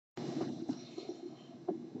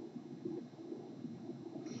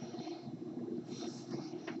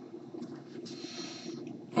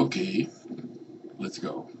Okay, let's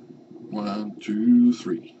go. 1, 2,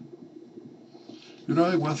 3. You know,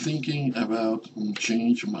 I was thinking about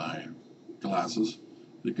change my glasses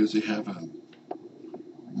because they haven't,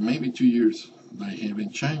 maybe 2 years, they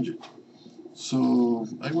haven't changed it. So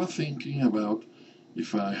I was thinking about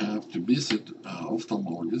if I have to visit an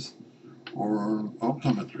ophthalmologist or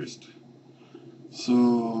optometrist.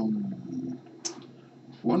 So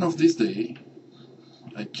one of these days,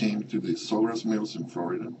 I came to the Sawgrass Mills in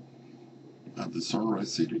Florida at the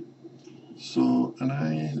Sunrise City. So, and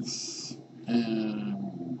I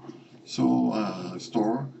saw a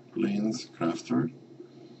store, Lenscrafters,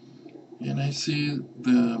 and I see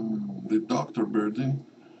the Dr Bearden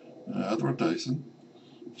advertising.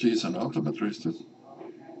 She's an optometrist,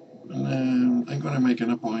 and I'm gonna make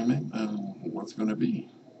an appointment and what's gonna be.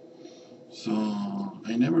 So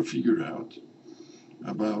I never figured out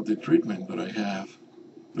about the treatment that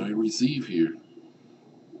I receive here.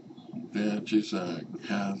 That she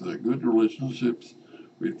has good relationships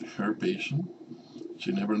with her patient.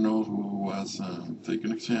 She never know who was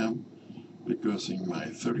taking exam because in my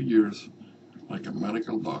 30 years like a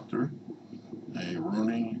medical doctor, I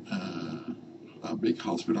running a big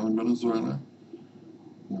hospital in Venezuela.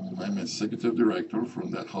 I'm executive director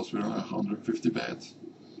from that hospital, 150 beds,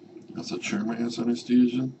 as a chairman as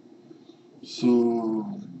anesthesiologist.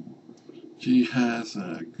 So she has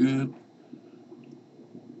a good,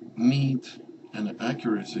 neat, and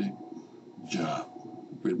accuracy job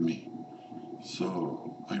with me.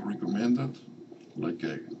 So I recommend it like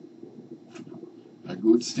a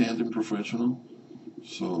good standing professional.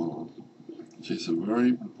 So she's a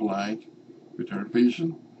very polite with her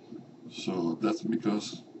patient. So that's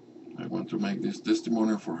because I want to make this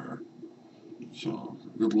testimonial for her. So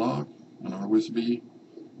good luck and always be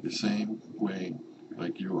the same way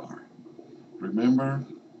like you are. Remember,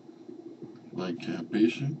 like a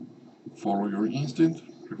patient, follow your instinct.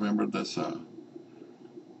 Remember that's a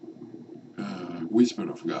whisper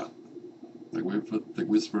of God. The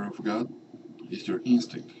whisper of God is your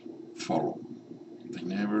instinct. Follow. They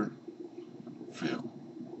never